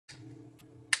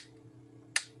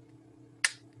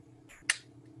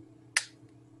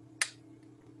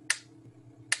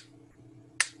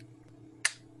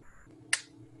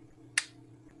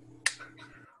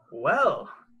Well.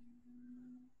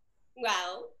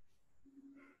 Well.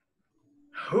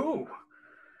 Who?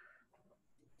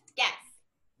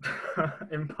 Guess.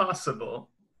 Impossible.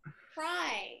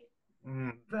 Try.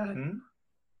 Then?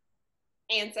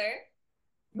 Answer.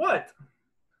 What?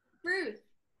 Ruth.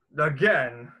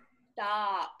 Again.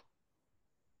 Stop.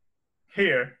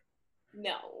 Here.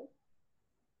 No.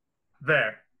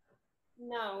 There.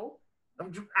 No.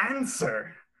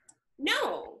 Answer.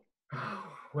 No.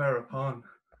 Whereupon?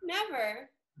 Never.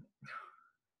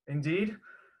 Indeed?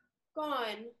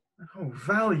 Gone. Oh,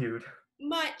 valued.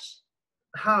 Much.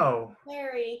 How?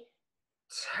 Very.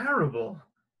 Terrible.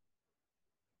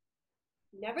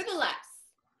 Nevertheless.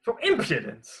 For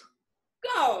impudence.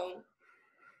 Go.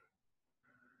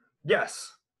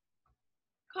 Yes.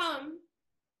 Come.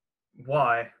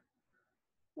 Why?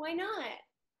 Why not?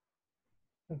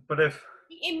 But if...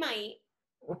 It might.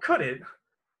 Well, could it?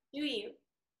 Do you?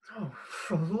 Oh,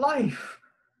 for life.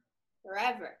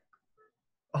 Forever.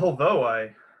 Although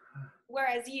I...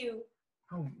 Whereas you...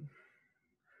 Oh,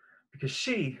 because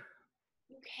she...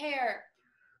 You care.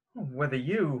 Whether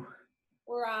you...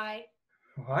 Or I.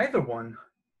 Or either one.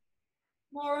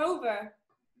 Moreover.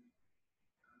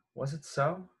 Was it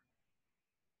so?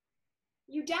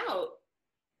 You doubt.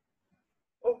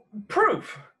 Oh,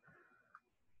 proof!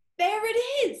 There it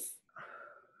is!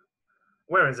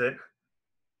 Where is it?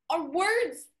 Are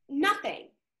words nothing?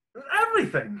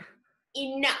 Everything!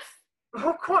 Enough.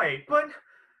 Oh, quite, but...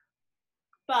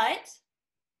 But,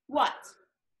 what?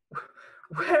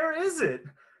 Where is it?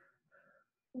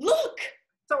 Look!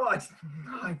 So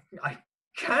I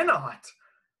cannot.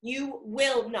 You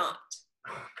will not.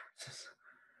 Oh,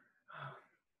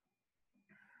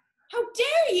 How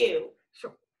dare you?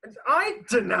 so, I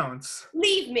denounce.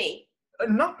 Leave me.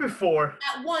 Not before.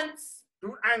 At once.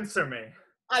 You answer me.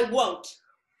 I won't.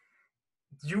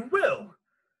 You will.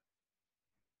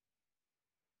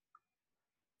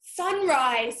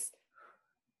 Sunrise.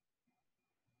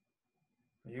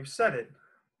 You said it.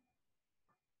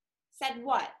 Said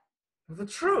what? The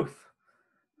truth.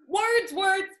 Words,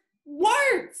 words,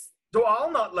 words! So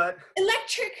I'll not let...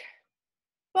 Electric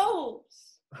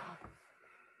bulbs.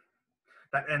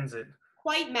 That ends it.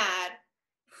 Quite mad.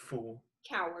 Fool.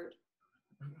 Coward.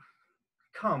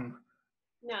 Come.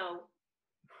 No.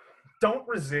 Don't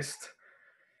resist.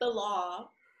 The law.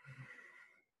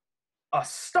 A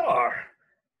star.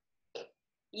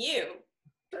 You.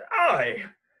 I.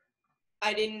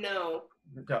 I didn't know.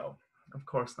 No, of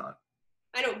course not.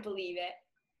 I don't believe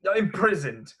it.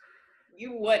 Imprisoned.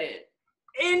 You wouldn't.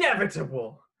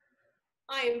 Inevitable.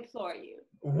 I implore you.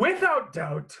 Without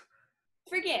doubt.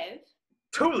 Forgive.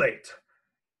 Too late.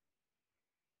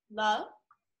 Love.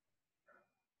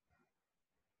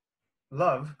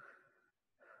 Love.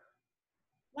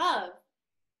 Love.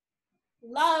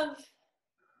 Love.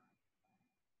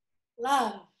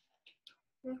 Love.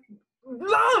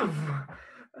 Love!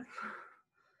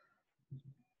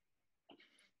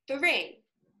 The ring.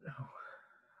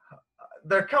 Oh,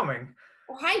 they're coming.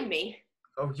 Or hide me.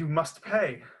 Oh, you must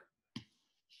pay.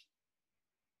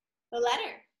 The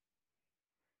letter.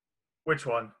 Which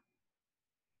one?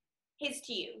 His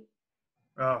to you.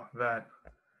 Oh, that.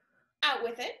 Out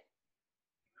with it.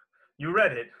 You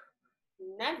read it.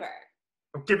 Never.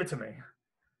 Oh, give it to me.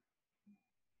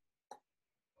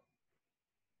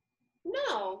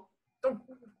 No. Oh,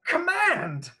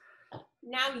 command!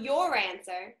 Now your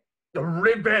answer. The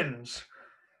revenge.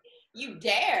 You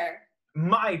dare.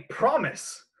 My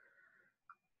promise.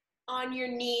 On your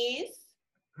knees.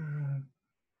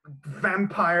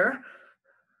 Vampire?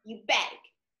 You beg.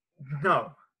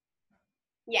 No.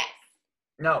 Yes.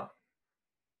 No.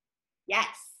 Yes.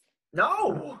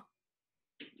 No.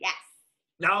 Yes.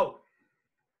 No.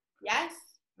 Yes.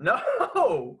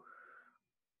 No.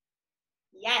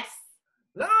 Yes.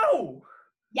 No.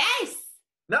 Yes.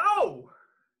 No.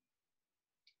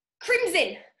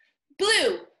 Crimson.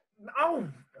 Blue. No.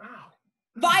 Oh.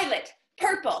 Violet.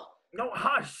 Purple. No,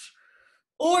 hush.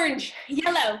 Orange.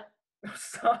 Yellow.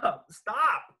 Stop.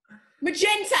 Stop.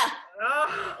 Magenta.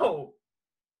 No.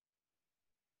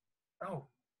 Oh,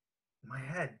 my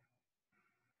head.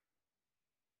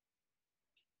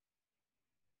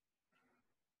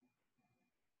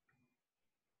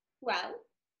 Well,